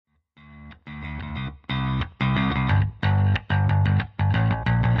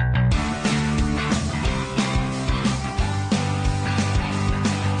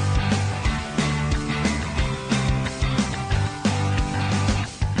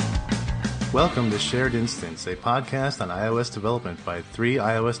Welcome to Shared Instance, a podcast on iOS development by 3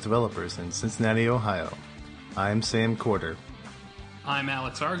 iOS developers in Cincinnati, Ohio. I'm Sam Corder. I'm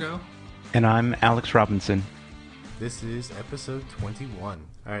Alex Argo. And I'm Alex Robinson. This is episode 21.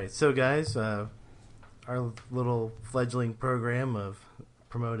 Alright, so guys, our little fledgling program of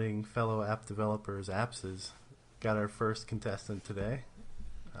promoting fellow app developers' apps has got our first contestant today.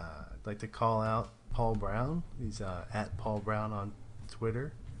 I'd like to call out Paul Brown. He's at Paul Brown on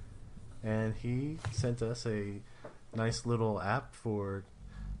Twitter. And he sent us a nice little app for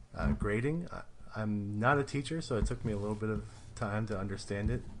grading. I'm not a teacher, so it took me a little bit of time to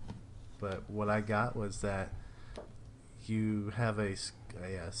understand it. But what I got was that you have a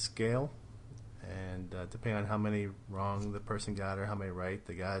scale, and depending on how many wrong the person got or how many right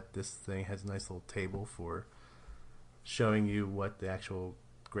they got, this thing has a nice little table for showing you what the actual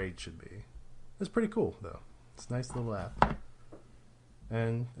grade should be. It's pretty cool, though. It's a nice little app.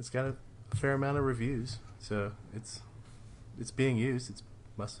 And it's got a fair amount of reviews, so it's being used. It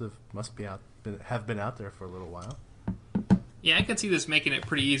must have been out there for a little while. Yeah, I could see this making it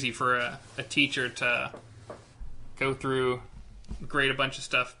pretty easy for a teacher to go through, grade a bunch of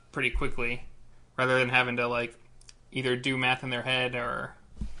stuff pretty quickly, rather than having to either do math in their head or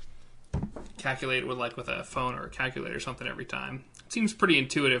calculate with a phone or a calculator or something every time. It seems pretty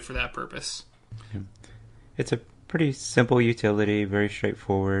intuitive for that purpose. It's a pretty simple utility, very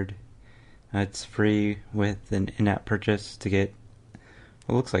straightforward. It's free with an in-app purchase to get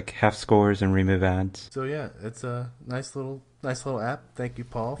what looks like half scores and remove ads. So yeah, it's a nice little app. Thank you,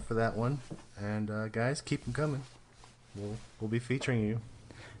 Paul, for that one. And guys, keep them coming. We'll be featuring you.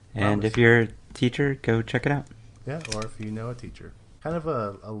 And if you're a teacher, go check it out. Yeah, or if you know a teacher. Kind of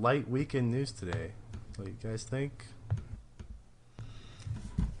a light week in news today. What do you guys think?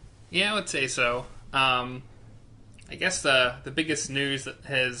 Yeah, I would say so. I guess the biggest news that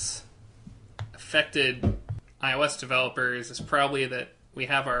has affected iOS developers is probably that we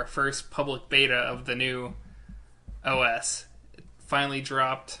have our first public beta of the new OS. It finally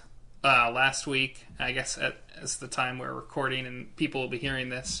dropped last week, I guess as the time we're recording and people will be hearing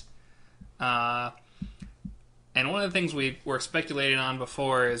this. And one of the things we were speculating on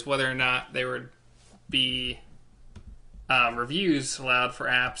before is whether or not there would be reviews allowed for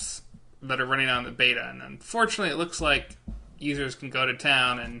apps that are running on the beta. And unfortunately, it looks like users can go to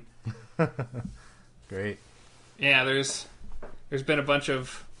town and... Great. Yeah, there's been a bunch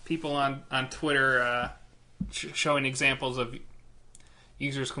of people on Twitter showing examples of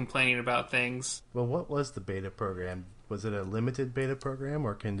users complaining about things. Well, what was the beta program? Was it a limited beta program,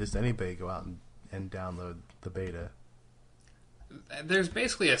 or can just anybody go out and download the beta? There's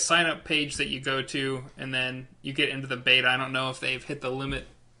basically a sign-up page that you go to, and then you get into the beta. I don't know if they've hit the limit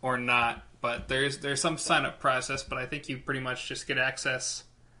or not, but there's some sign-up process, but I think you pretty much just get access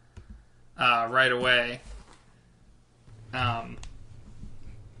right away.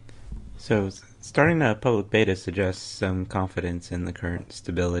 So starting a public beta suggests some confidence in the current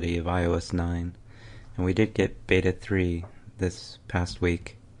stability of iOS 9. And we did get beta 3 this past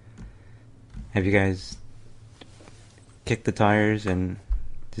week. Have you guys kicked the tires and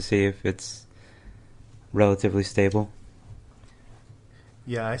to see if it's relatively stable?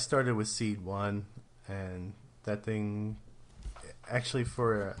 Yeah, I started with Seed 1, and that thing, actually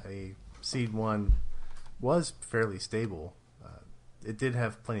for a Seed 1, was fairly stable. It did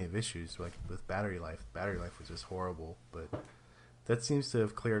have plenty of issues, like with battery life. Battery life was just horrible, but that seems to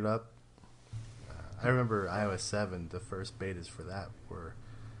have cleared up. I remember iOS 7, the first betas for that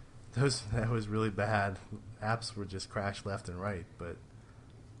that was really bad. Apps would just crash left and right, but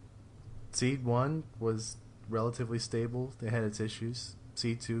Seed 1 was relatively stable. They had its issues.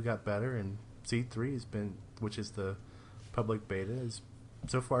 Seed 2 got better, and Seed 3 has been, which is the public beta, is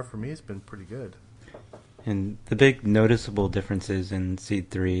so far for me has been pretty good. And the big noticeable differences in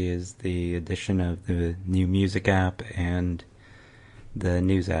Seed 3 is the addition of the new music app and the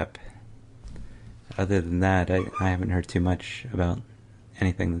news app. Other than that, I haven't heard too much about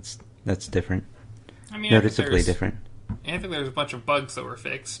anything that's different. I mean, noticeably different. I think there's a bunch of bugs that were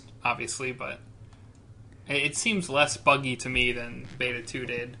fixed, obviously, but it seems less buggy to me than Beta 2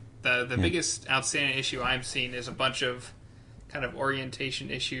 did. The biggest outstanding issue I've seen is a bunch of kind of orientation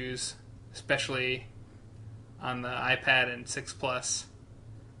issues, especially on the iPad and 6 Plus.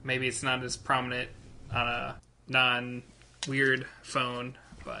 Maybe it's not as prominent on a non-weird phone,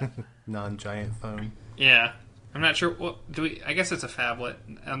 but... Non-giant phone. Yeah. I'm not sure. I guess it's a phablet.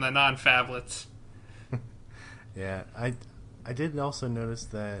 On the non-phablets. Yeah, I did also notice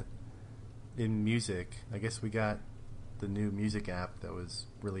that in music, I guess we got the new music app that was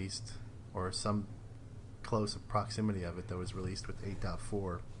released, or some close proximity of it that was released with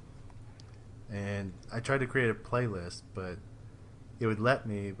 8.4. and I tried to create a playlist, but it would let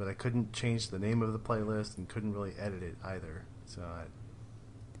me, but I couldn't change the name of the playlist and couldn't really edit it either. So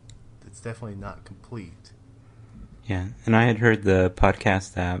it's definitely not complete. Yeah, and I had heard the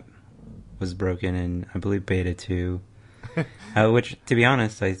podcast app was broken in, I believe, beta 2. Which, to be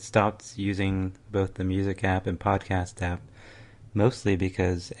honest, I stopped using both the music app and podcast app, mostly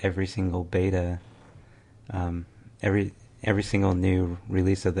because every single beta, every single new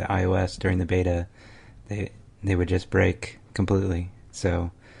release of the iOS during the beta, they would just break completely.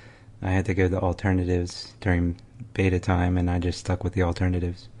 So I had to go to alternatives during beta time, and I just stuck with the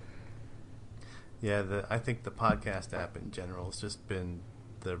alternatives. Yeah, I think the podcast app in general has just been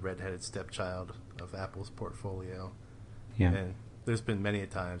the redheaded stepchild of Apple's portfolio. Yeah. And there's been many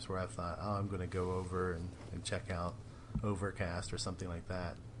times where I've thought, I'm going to go over and check out Overcast or something like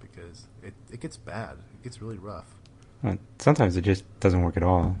that, because it gets bad. It gets really rough. Well, sometimes it just doesn't work at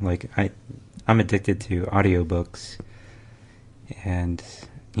all. Like, I'm addicted to audiobooks, and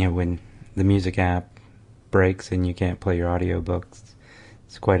when the music app breaks and you can't play your audiobooks,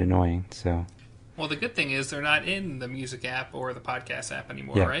 it's quite annoying. So. Well, the good thing is they're not in the music app or the podcast app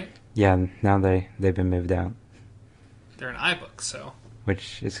anymore, Yeah. right? Yeah, now they've been moved out. They're in iBooks, so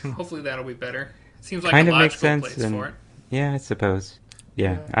Which is hopefully that'll be better. It seems like kind a of makes logical sense, place and for it. yeah, I suppose.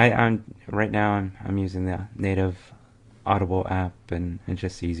 Yeah, I'm right now. I'm using the native Audible app, and it's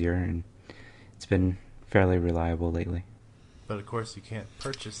just easier, and it's been fairly reliable lately. But of course, you can't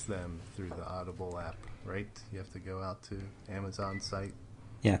purchase them through the Audible app, right? You have to go out to Amazon site.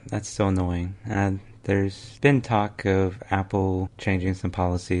 Yeah, that's so annoying. There's been talk of Apple changing some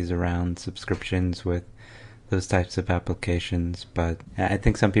policies around subscriptions with those types of applications, but I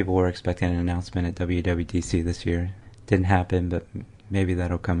think some people were expecting an announcement at WWDC this year. Didn't happen, but maybe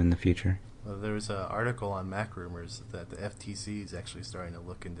that'll come in the future. Well, there was an article on Mac Rumors that the FTC is actually starting to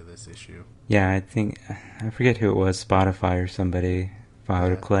look into this issue. Yeah, I forget who it was, Spotify or somebody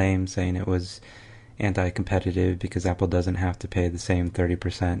filed a claim saying it was anti-competitive because Apple doesn't have to pay the same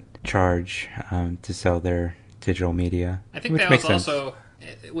 30% charge to sell their digital media. I think that was also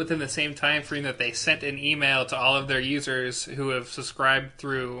within the same time frame that they sent an email to all of their users who have subscribed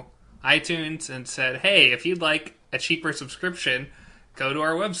through iTunes and said, hey, if you'd like a cheaper subscription, go to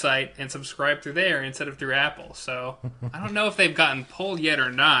our website and subscribe through there instead of through Apple. So I don't know if they've gotten pulled yet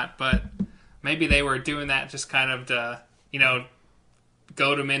or not, but maybe they were doing that just kind of to,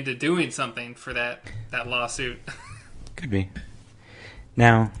 goad them into doing something for that lawsuit. Could be.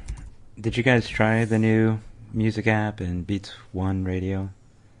 Now, did you guys try the new music app and Beats One radio?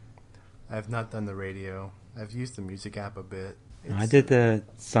 I have not done the radio. I've used the music app a bit. I did the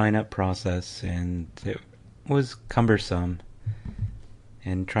sign-up process, and it was cumbersome.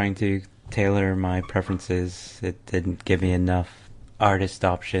 And trying to tailor my preferences, it didn't give me enough artist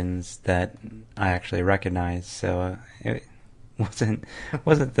options that I actually recognized, so it wasn't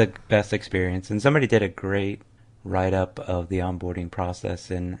the best experience. And somebody did a great write-up of the onboarding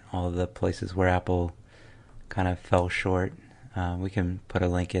process and all the places where Apple kind of fell short. We can put a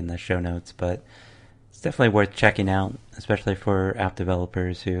link in the show notes, but it's definitely worth checking out, especially for app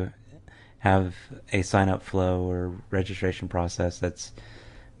developers who have a sign-up flow or registration process that's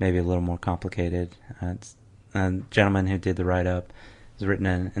maybe a little more complicated. It's a gentleman who did the write-up has written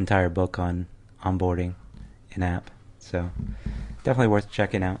an entire book on onboarding an app, so definitely worth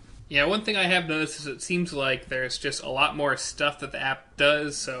checking out. Yeah, one thing I have noticed is it seems like there's just a lot more stuff that the app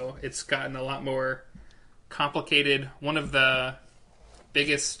does, so it's gotten a lot more complicated. One of the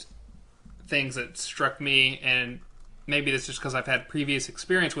biggest things that struck me, and maybe this is just because I've had previous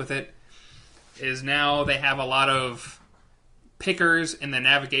experience with it, is now they have a lot of pickers in the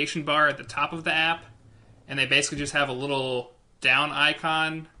navigation bar at the top of the app, and they basically just have a little down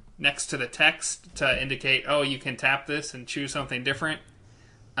icon next to the text to indicate, oh, you can tap this and choose something different.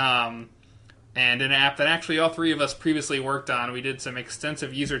 And an app that actually all three of us previously worked on, we did some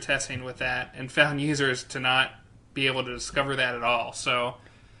extensive user testing with that and found users to not be able to discover that at all. So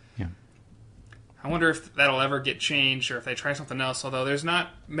yeah. I wonder if that'll ever get changed or if they try something else, although there's not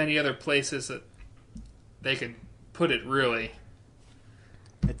many other places that they could put it, really.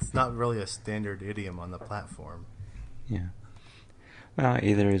 It's not really a standard idiom on the platform. Yeah. Well,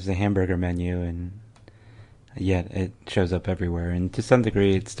 either is the hamburger menu, and yet it shows up everywhere. And to some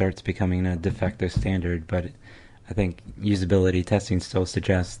degree, it starts becoming a de facto standard, but I think usability testing still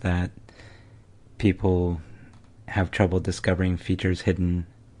suggests that people have trouble discovering features hidden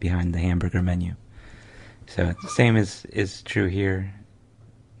behind the hamburger menu. So the same is true here,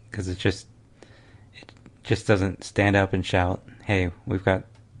 because it just doesn't stand up and shout, hey, we've got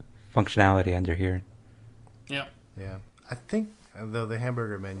functionality under here. Yeah. Yeah. I think, though, the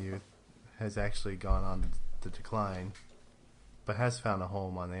hamburger menu has actually gone on the decline, but has found a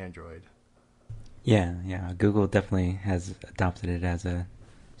home on Android. Yeah. Google definitely has adopted it as a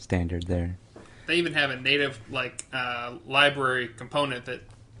standard there. They even have a native library component that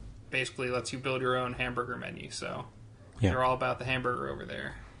basically lets you build your own hamburger menu. So they're all about the hamburger over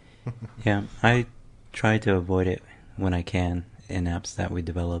there. Yeah, I try to avoid it when I can in apps that we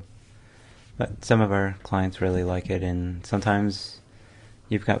develop. But some of our clients really like it, and sometimes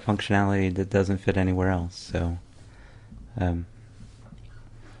you've got functionality that doesn't fit anywhere else. So,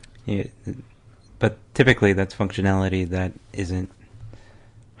 but typically that's functionality that isn't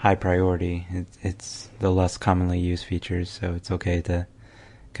high priority. It's the less commonly used features, so it's okay to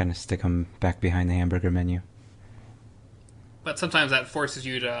kind of stick them back behind the hamburger menu. But sometimes that forces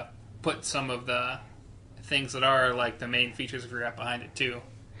you to put some of the things that are like the main features of your app behind it too.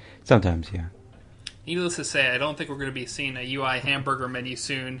 Sometimes, yeah. Needless to say, I don't think we're going to be seeing a UI hamburger menu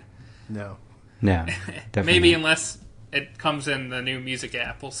soon. No, definitely Maybe not. unless it comes in the new music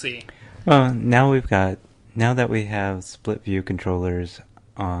app. We'll see. Well, now that we have split view controllers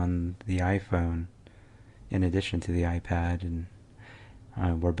on the iPhone, in addition to the iPad,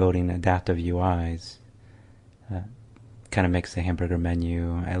 and we're building adaptive UIs, kind of makes the hamburger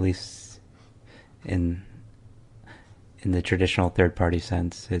menu, at least in the traditional third-party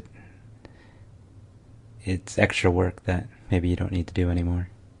sense, it's extra work that maybe you don't need to do anymore.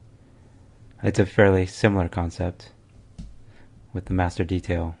 It's a fairly similar concept with the master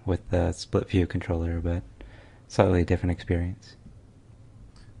detail with the split view controller, but slightly different experience.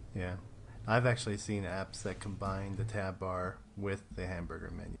 yeah. I've actually seen apps that combine the tab bar with the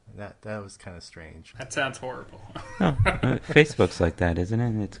hamburger menu. That was kind of strange. That sounds horrible. Oh, Facebook's like that, isn't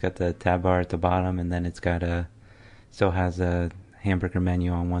it? It's got the tab bar at the bottom, and then it's got still has a hamburger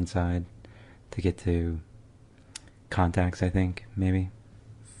menu on one side to get to contacts, I think, maybe.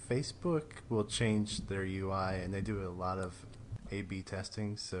 Facebook will change their UI, and they do a lot of A/B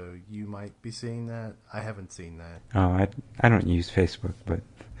testing, so you might be seeing that. I haven't seen that. Oh, I don't use Facebook, but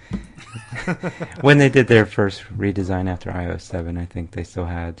when they did their first redesign after iOS 7, I think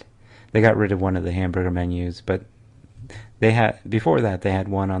they got rid of one of the hamburger menus, but before that they had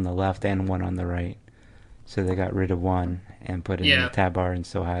one on the left and one on the right. So they got rid of one and put in the tab bar and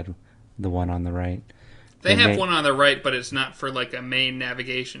still had the one on the right. They have one on the right, but it's not for like a main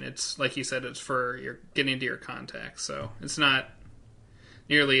navigation. It's like you said, it's for your getting into your contacts. So it's not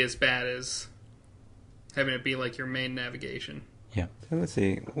nearly as bad as having it be like your main navigation. Yeah. So let's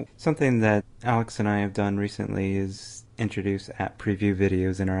see. Something that Alex and I have done recently is introduce app preview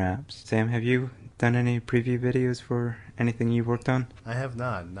videos in our apps. Sam, have you done any preview videos for anything you've worked on? I have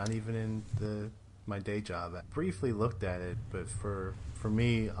not even in my day job. I briefly looked at it, but for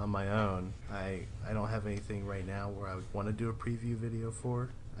me on my own, I don't have anything right now where I would want to do a preview video for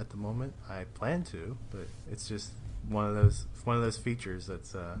at the moment. I plan to, but it's just one of those features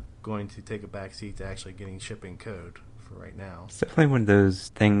that's going to take a backseat to actually getting shipping code for right now. It's definitely one of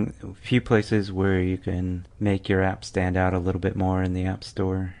those few places where you can make your app stand out a little bit more in the App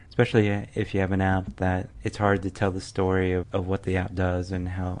Store. Especially if you have an app that it's hard to tell the story of what the app does and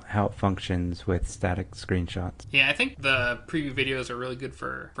how it functions with static screenshots. Yeah, I think the preview videos are really good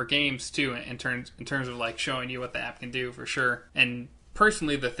for games too, in terms of like showing you what the app can do for sure. And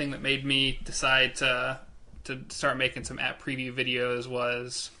personally, the thing that made me decide to start making some app preview videos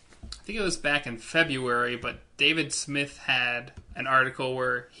was, I think it was back in February, but David Smith had an article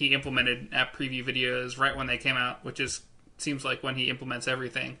where he implemented app preview videos right when they came out, which seems like when he implements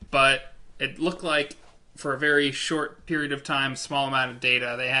everything. But it looked like for a very short period of time, small amount of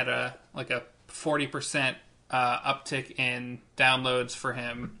data, they had a 40% uptick in downloads for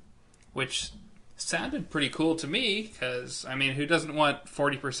him, which sounded pretty cool to me, because, I mean, who doesn't want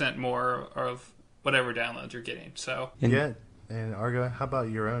 40% more of whatever downloads you're getting? So Yeah. And Argo, how about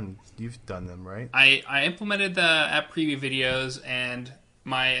your own? You've done them, right? I implemented the app preview videos, and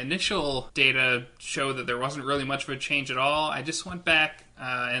my initial data showed that there wasn't really much of a change at all. I just went back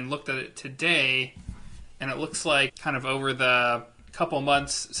and looked at it today, and it looks like kind of over the couple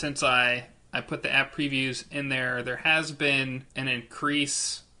months since I put the app previews in there, there has been an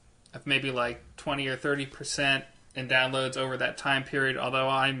increase of maybe like 20 or 30% in downloads over that time period, although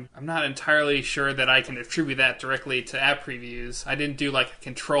I'm not entirely sure that I can attribute that directly to app previews. I didn't do like a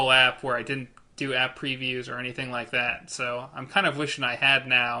control app where I didn't do app previews or anything like that, so I'm kind of wishing I had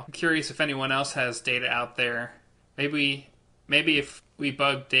now. I'm curious if anyone else has data out there. Maybe if we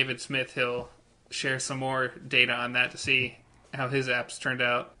bug David Smith, he'll share some more data on that to see how his apps turned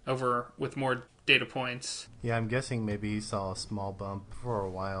out over with more data points. Yeah, I'm guessing maybe he saw a small bump for a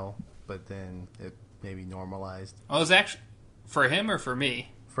while, but then it maybe normalized. Oh, it was actually for him or for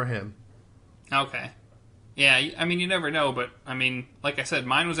me? For him. Okay. Yeah, I mean, you never know, but, I mean, like I said,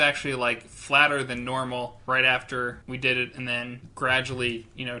 mine was actually, like, flatter than normal right after we did it, and then gradually,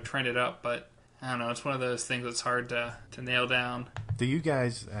 trended up, but I don't know, it's one of those things that's hard to nail down. Do you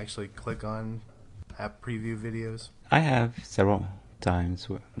guys actually click on app preview videos? I have several times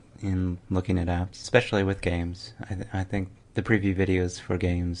in looking at apps, especially with games. I think the preview videos for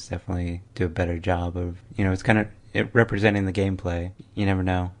games definitely do a better job of, it's kind of representing the gameplay. You never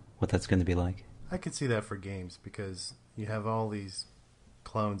know what that's going to be like. I could see that for games because you have all these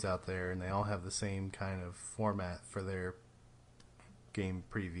clones out there and they all have the same kind of format for their game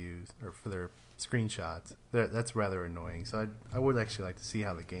previews or for their screenshots. That's rather annoying. So I would actually like to see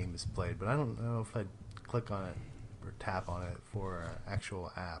how the game is played, but I don't know if I'd click on it or tap on it for an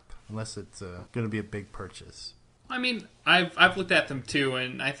actual app unless it's going to be a big purchase. I mean, I've looked at them too,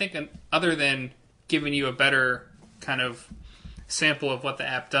 and I think other than giving you a better kind of sample of what the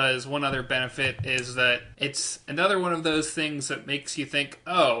app does, one other benefit is that it's another one of those things that makes you think,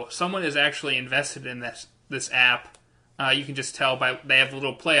 oh, someone is actually invested in this app. You can just tell by they have the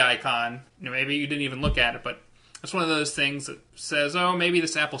little play icon. Maybe you didn't even look at it, but it's one of those things that says, oh, maybe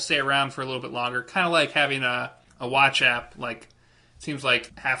this app will stay around for a little bit longer. Kind of like having a watch app, like it seems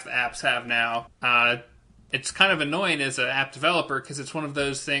like half the apps have now. It's kind of annoying as an app developer because it's one of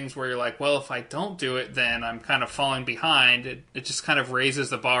those things where you're like, well, if I don't do it, then I'm kind of falling behind. It just kind of raises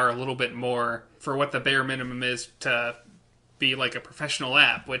the bar a little bit more for what the bare minimum is to be like a professional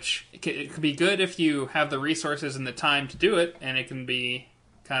app, which it could be good if you have the resources and the time to do it, and it can be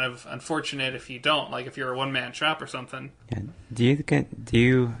kind of unfortunate if you don't, like if you're a one-man shop or something. Yeah. Do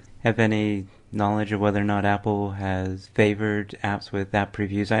you have any knowledge of whether or not Apple has favored apps with app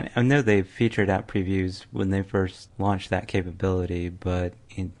previews? I know they've featured app previews when they first launched that capability, but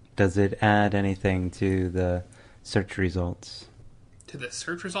does it add anything to the search results? To the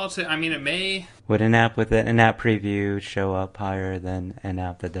search results? I mean, it may... Would an app with an app preview show up higher than an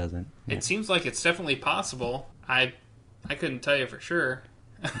app that doesn't? Yeah. It seems like it's definitely possible. I couldn't tell you for sure.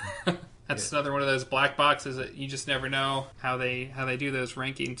 That's another one of those black boxes that you just never know how they do those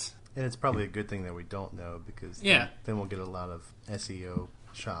rankings. And it's probably a good thing that we don't know because then we'll get a lot of SEO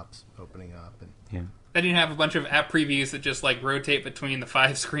shops opening up. And yeah. Then you have a bunch of app previews that just like rotate between the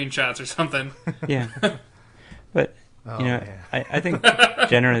 5 screenshots or something. Yeah. But, I think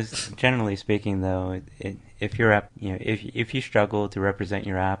generally speaking, though, if your app, if you struggle to represent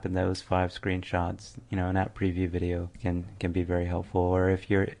your app in those 5 screenshots, an app preview video can be very helpful. Or if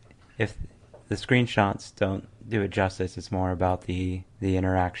the screenshots don't do it justice, it's more about the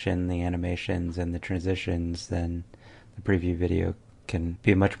interaction, the animations, and the transitions, then the preview video can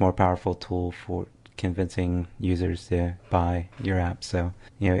be a much more powerful tool for convincing users to buy your app. So,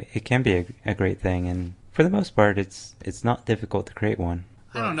 it can be a great thing, and for the most part, it's not difficult to create one.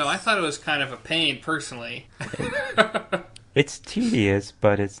 I don't know. I thought it was kind of a pain, personally. It's tedious,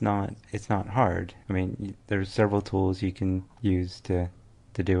 but it's not hard. I mean, there's several tools you can use to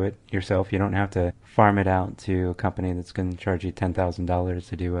do it yourself. You don't have to farm it out to a company that's going to charge you $10,000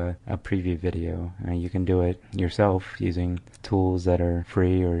 to do a preview video. I mean, you can do it yourself using tools that are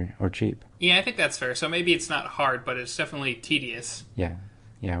free or cheap. Yeah, I think that's fair. So maybe it's not hard, but it's definitely tedious. Yeah,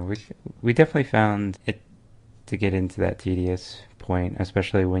 we definitely found it to get into that tedious point,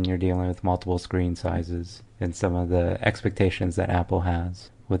 especially when you're dealing with multiple screen sizes and some of the expectations that Apple has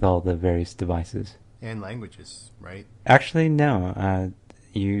with all the various devices. And languages, right? Actually, no.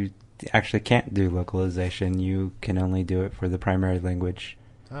 You actually can't do localization. You can only do it for the primary language,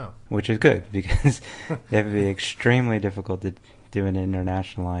 which is good because it would be extremely difficult to do an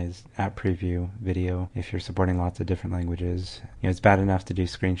internationalized app preview video if you're supporting lots of different languages. It's bad enough to do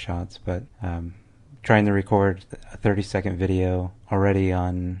screenshots, but trying to record a 30-second video already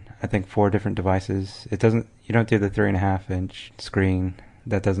on, I think, 4 different devices. You don't do the 3.5-inch screen.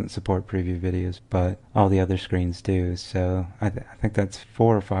 That doesn't support preview videos, but all the other screens do. So I think that's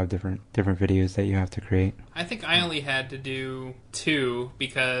 4 or 5 different videos that you have to create. I think I only had to do 2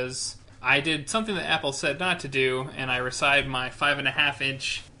 because I did something that Apple said not to do, and I resized my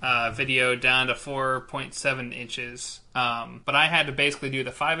 5.5-inch video down to 4.7 inches. But I had to basically do the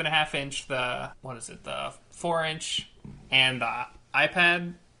 5.5-inch, the 4-inch, and the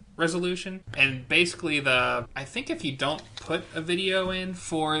iPad resolution. And basically I think if you don't put a video in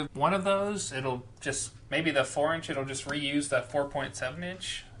for one of those, it'll just, maybe the 4-inch, it'll just reuse the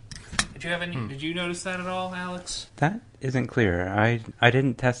 4.7-inch. Did you have any? Did you notice that at all, Alex? That isn't clear. I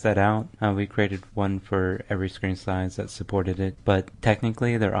didn't test that out. We created one for every screen size that supported it, but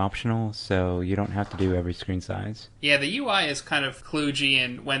technically they're optional, so you don't have to do every screen size. Yeah, the UI is kind of kludgy,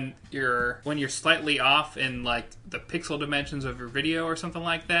 and when you're slightly off in like the pixel dimensions of your video or something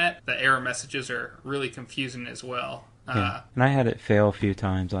like that, the error messages are really confusing as well. Yeah. And I had it fail a few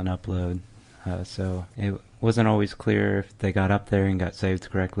times on upload, so it wasn't always clear if they got up there and got saved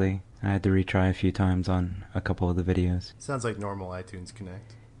correctly. I had to retry a few times on a couple of the videos. Sounds like normal iTunes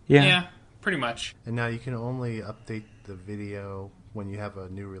Connect. Yeah, pretty much. And now you can only update the video when you have a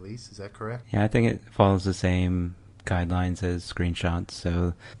new release, is that correct? Yeah, I think it follows the same guidelines as screenshots,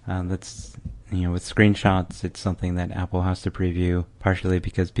 so that's... with screenshots, it's something that Apple has to preview, partially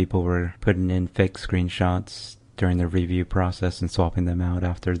because people were putting in fake screenshots during the review process and swapping them out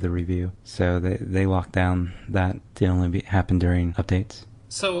after the review. So they locked down that to only happen during updates.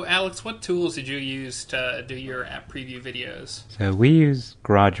 So, Alex, what tools did you use to do your app preview videos? So we use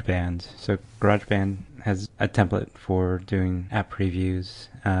GarageBand. So GarageBand has a template for doing app previews,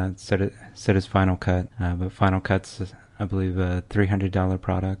 so does Final Cut. But Final Cut's, I believe, a $300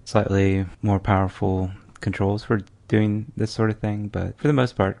 product. Slightly more powerful controls for doing this sort of thing, but for the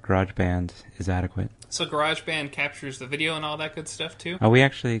most part, GarageBand is adequate. So GarageBand captures the video and all that good stuff too? We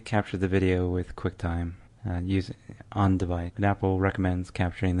actually capture the video with QuickTime. Use it on device. And Apple recommends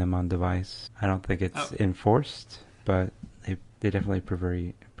capturing them on device. I don't think it's enforced, but they definitely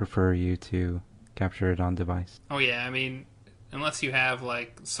prefer you to capture it on device. Oh yeah, I mean, unless you have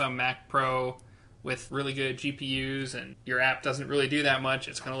like some Mac Pro with really good GPUs and your app doesn't really do that much,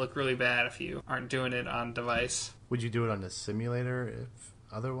 it's going to look really bad if you aren't doing it on device. Would you do it on a simulator if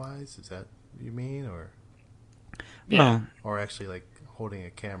otherwise? Is that what you mean? Or yeah. Or actually like holding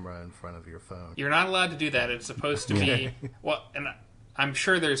a camera in front of your phone? You're not allowed to do that. It's supposed to be... Well, and I'm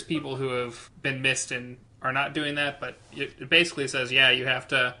sure there's people who have been missed and are not doing that, but it basically says, yeah, you have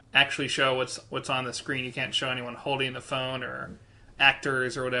to actually show what's on the screen. You can't show anyone holding the phone or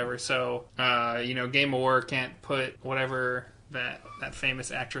actors or whatever. So, Game Aware can't put whatever that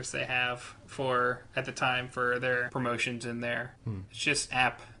famous actress they have at the time for their promotions in there. It's just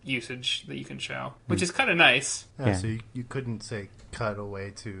app usage that you can show, which is kind of nice. Yeah. So you couldn't say cut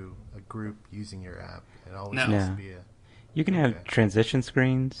away to a group using your app. It always has to be a... You can have transition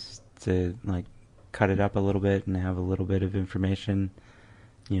screens to like cut it up a little bit and have a little bit of information,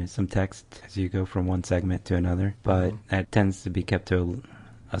 some text as you go from one segment to another, but that tends to be kept to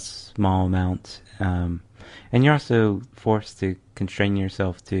a small amount. And you're also forced to constrain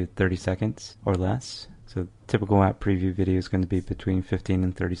yourself to 30 seconds or less. So typical app preview video is going to be between 15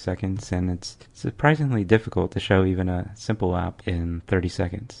 and 30 seconds, and it's surprisingly difficult to show even a simple app in 30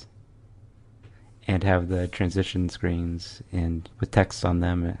 seconds. And have the transition screens and with text on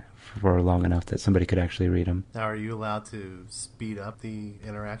them for long enough that somebody could actually read them. Now, are you allowed to speed up the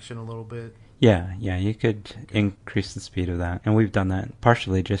interaction a little bit? Yeah, you could increase the speed of that. And we've done that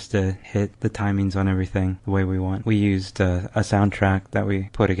partially just to hit the timings on everything the way we want. We used a soundtrack that we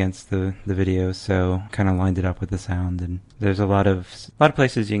put against the video, so kind of lined it up with the sound. And there's a lot of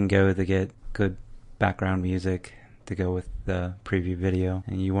places you can go to get good background music to go with the preview video.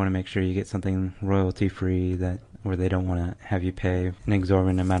 And you want to make sure you get something royalty-free where they don't want to have you pay an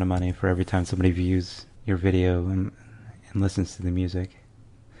exorbitant amount of money for every time somebody views your video and listens to the music.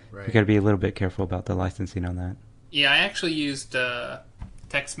 Right. You got to be a little bit careful about the licensing on that. Yeah, I actually used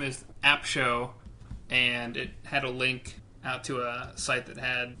TechSmith App Show, and it had a link out to a site that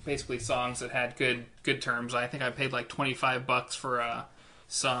had basically songs that had good terms. I think I paid like $25 for a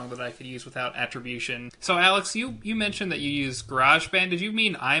song that I could use without attribution. So, Alex, you mentioned that you use GarageBand. Did you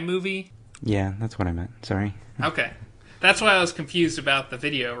mean iMovie? Yeah, that's what I meant. Sorry. Okay. That's why I was confused about the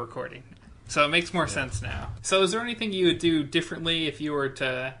video recording. So it makes more sense now. So is there anything you would do differently if you were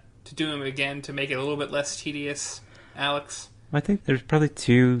to do them again to make it a little bit less tedious, Alex? I think there's probably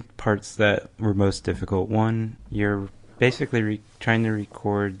two parts that were most difficult. One, you're basically trying to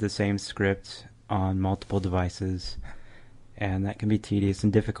record the same script on multiple devices, and that can be tedious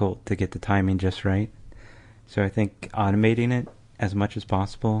and difficult to get the timing just right. So I think automating it as much as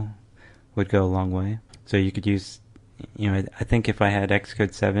possible would go a long way. So you could use, I think if I had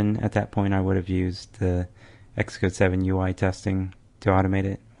Xcode 7 at that point, I would have used the Xcode 7 UI testing to automate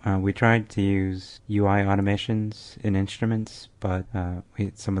it. We tried to use UI automations in Instruments, but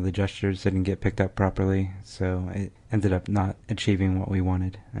some of the gestures didn't get picked up properly, so it ended up not achieving what we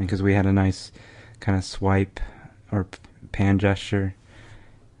wanted. And because we had a nice kind of swipe or pan gesture,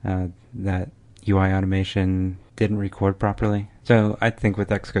 that UI automation didn't record properly. So I think with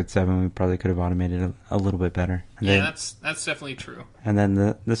Xcode 7 we probably could have automated a little bit better. And Yeah, then, that's definitely true. and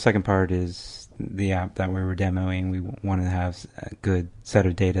then the second part is the app that we were demoing. We wanted to have a good set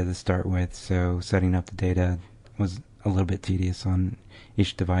of data to start with, so setting up the data was a little bit tedious on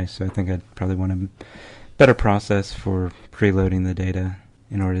each device. So I think I'd probably want a better process for preloading the data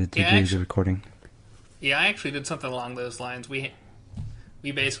in order to do the recording. Yeah, I actually did something along those lines. We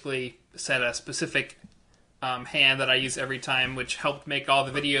basically set a specific hand that I use every time, which helped make all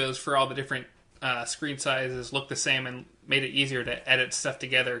the videos for all the different screen sizes look the same and made it easier to edit stuff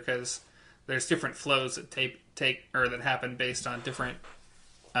together, because there's different flows that take or that happen based on different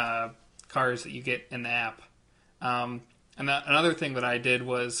cars that you get in the app. And another thing that I did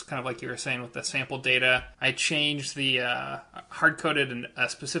was kind of like you were saying with the sample data. I changed the hard-coded a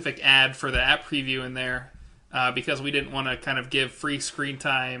specific ad for the app preview in there because we didn't want to kind of give free screen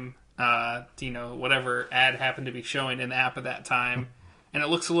time to, whatever ad happened to be showing in the app at that time. And it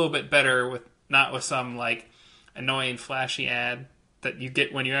looks a little bit better not with some like annoying flashy ad that you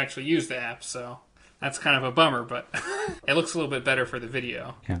get when you actually use the app. So that's kind of a bummer, but it looks a little bit better for the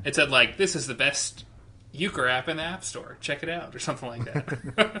video. Yeah. It said like, this is the best Euchre app in the App Store. Check it out, or something like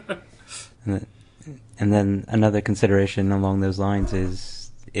that. And then another consideration along those lines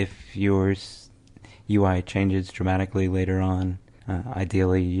is if your UI changes dramatically later on,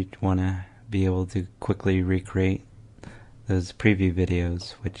 ideally you'd want to be able to quickly recreate those preview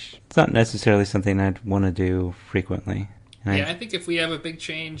videos, which is not necessarily something I'd want to do frequently. I think if we have a big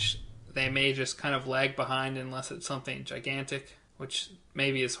change, they may just kind of lag behind unless it's something gigantic, which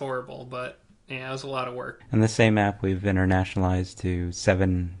maybe is horrible, but yeah, it was a lot of work. And the same app we've internationalized to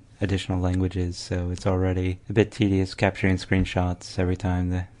 7 additional languages, so it's already a bit tedious capturing screenshots every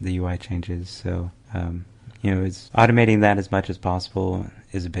time the UI changes. So, it's automating that as much as possible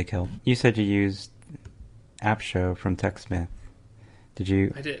is a big help. You said you used AppShow from TechSmith. Did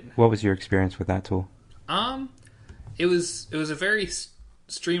you? I did. What was your experience with that tool? It was a very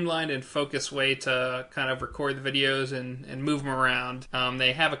streamlined and focused way to kind of record the videos and move them around.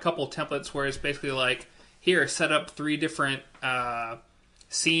 They have a couple templates where it's basically like, here, set up 3 different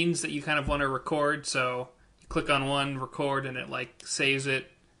scenes that you kind of want to record. So you click on one, record, and it like saves it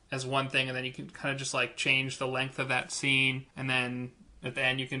as one thing, and then you can kind of just like change the length of that scene, and then at the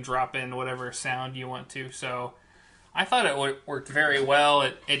end you can drop in whatever sound you want to. So I thought it worked very well.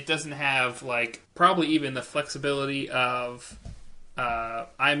 It doesn't have like probably even the flexibility of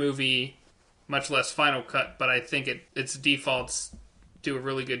iMovie, much less Final Cut, but I think its defaults do a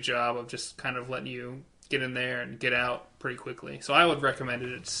really good job of just kind of letting you get in there and get out pretty quickly. So I would recommend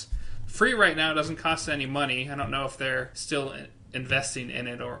it. It's free right now. It doesn't cost any money. I don't know if they're still investing in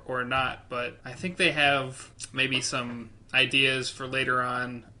it or not, but I think they have maybe some ideas for later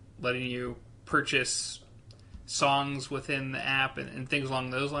on letting you purchase songs within the app and things along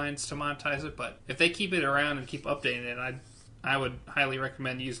those lines to monetize it. But if they keep it around and keep updating it, I would highly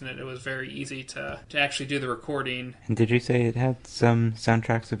recommend using it. It was very easy to actually do the recording. And did you say it had some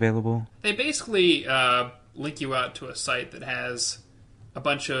soundtracks available? They basically link you out to a site that has a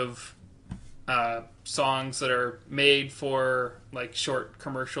bunch of songs that are made for like short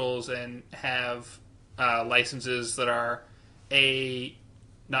commercials and have licenses that are A,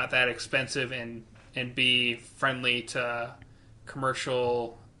 not that expensive, and B, friendly to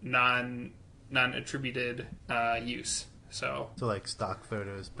commercial non-attributed use. So like stock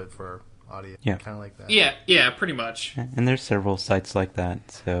photos, but for audio, yeah, kind of like that. Yeah, pretty much. And there's several sites like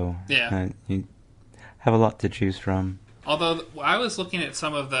that, so yeah, you have a lot to choose from. Although I was looking at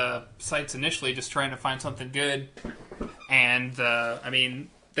some of the sites initially, just trying to find something good, and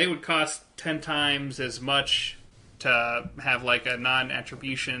they would cost 10 times as much to have like a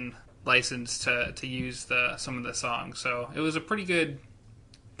non-attribution license to use some of the songs. So it was a pretty good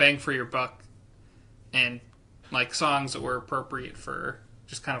bang for your buck, and like songs that were appropriate for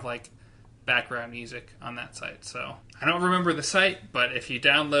just kind of like background music on that site. So I don't remember the site, but if you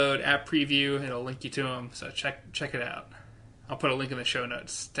download App Preview, it'll link you to them. So check it out. I'll put a link in the show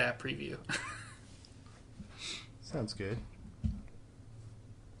notes to App Preview. Sounds good.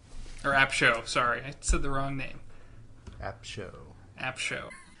 Or App Show. Sorry, I said the wrong name. App Show. Yeah.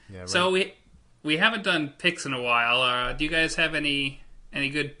 Right. So we haven't done picks in a while. Do you guys have any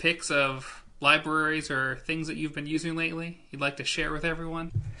good picks of libraries or things that you've been using lately you'd like to share with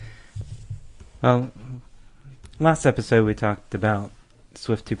everyone? Well, last episode we talked about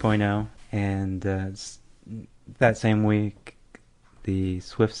Swift 2.0, and that same week the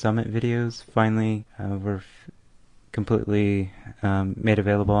Swift Summit videos finally were completely made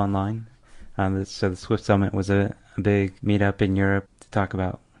available online. So the Swift Summit was a big meetup in Europe to talk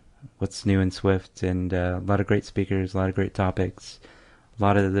about what's new in Swift, and a lot of great speakers, a lot of great topics. A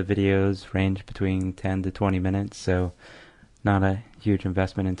lot of the videos range between 10 to 20 minutes, so not a huge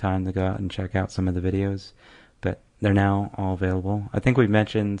investment in time to go out and check out some of the videos, but they're now all available. I think we've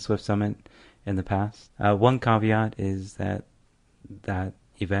mentioned Swift Summit in the past. One caveat is that that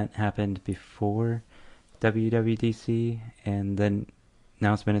event happened before WWDC and the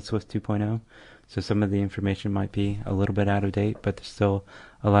announcement of Swift 2.0, so some of the information might be a little bit out of date, but there's still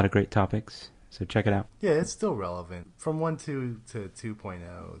a lot of great topics. So check it out. Yeah, it's still relevant. From 1.2 to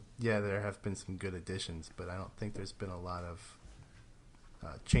 2.0, yeah, there have been some good additions, but I don't think there's been a lot of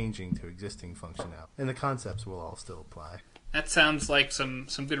changing to existing functionality. And the concepts will all still apply. That sounds like some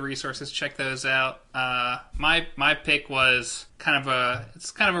good resources. Check those out. My pick was kind of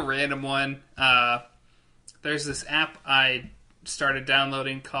a random one. There's this app I started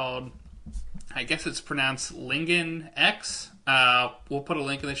downloading called, I guess it's pronounced Lingon X. We'll put a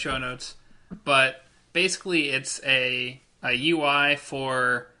link in the show notes. But basically, it's a UI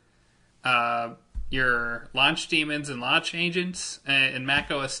for your launch daemons and launch agents in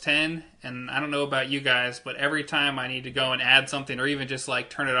Mac OS X. And I don't know about you guys, but every time I need to go and add something or even just like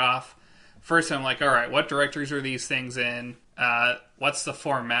turn it off, first I'm like, all right, what directories are these things in? What's the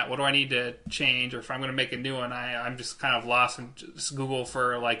format? What do I need to change? Or if I'm going to make a new one, I'm just kind of lost and just Google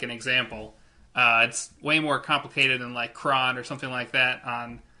for like an example. It's way more complicated than like cron or something like that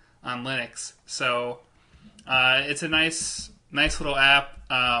on Linux. So it's a nice little app.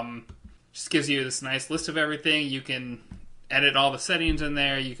 Just gives you this nice list of everything. You can edit all the settings in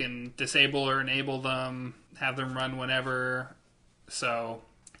there. You can disable or enable them, have them run whenever. So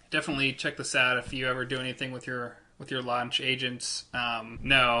definitely check this out if you ever do anything with your launch agents.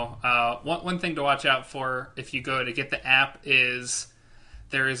 One thing to watch out for if you go to get the app is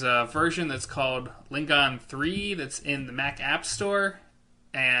there is a version that's called Lingon 3 that's in the Mac App Store.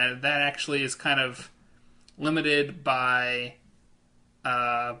 And that actually is kind of limited by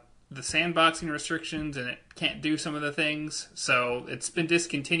the sandboxing restrictions, and it can't do some of the things. So it's been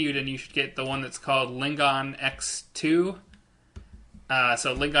discontinued, and you should get the one that's called Lingon X2.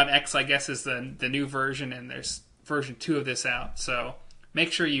 So Lingon X, I guess, is the new version, and there's version 2 of this out. So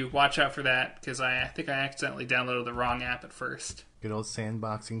make sure you watch out for that, because I think I accidentally downloaded the wrong app at first. Good old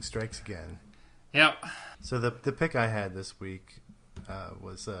sandboxing strikes again. Yep. So the pick I had this week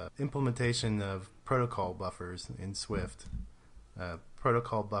was implementation of protocol buffers in Swift.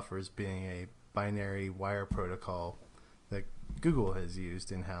 Protocol buffers being a binary wire protocol that Google has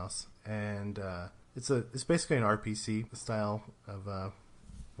used in-house. And it's basically an RPC style of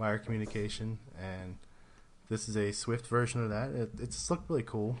wire communication. And this is a Swift version of that. It's looked really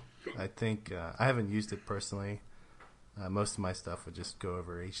cool. I think I haven't used it personally. Most of my stuff would just go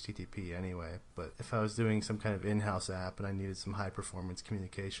over HTTP anyway, but if I was doing some kind of in-house app and I needed some high-performance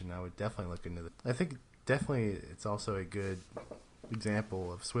communication, I would definitely look into it. I think definitely it's also a good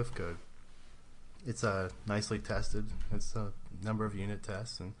example of Swift code. It's nicely tested. It's a number of unit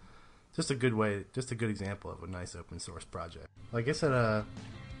tests, and just a good example of a nice open source project. Well, I guess that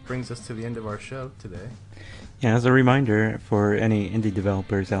brings us to the end of our show today. Yeah, as a reminder for any indie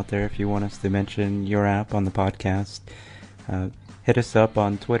developers out there, if you want us to mention your app on the podcast, hit us up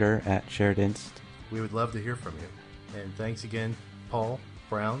on Twitter at SharedInst. We would love to hear from you. And thanks again, Paul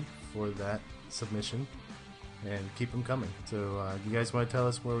Brown, for that submission. And keep them coming. So you guys want to tell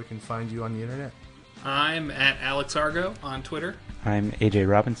us where we can find you on the internet? I'm at Alex Argo on Twitter. I'm AJ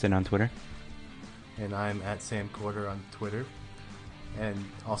Robinson on Twitter. And I'm at Sam Corder on Twitter. And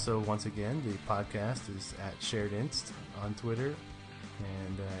also, once again, the podcast is at SharedInst on Twitter.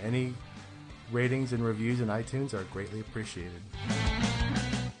 And any ratings and reviews in iTunes are greatly appreciated.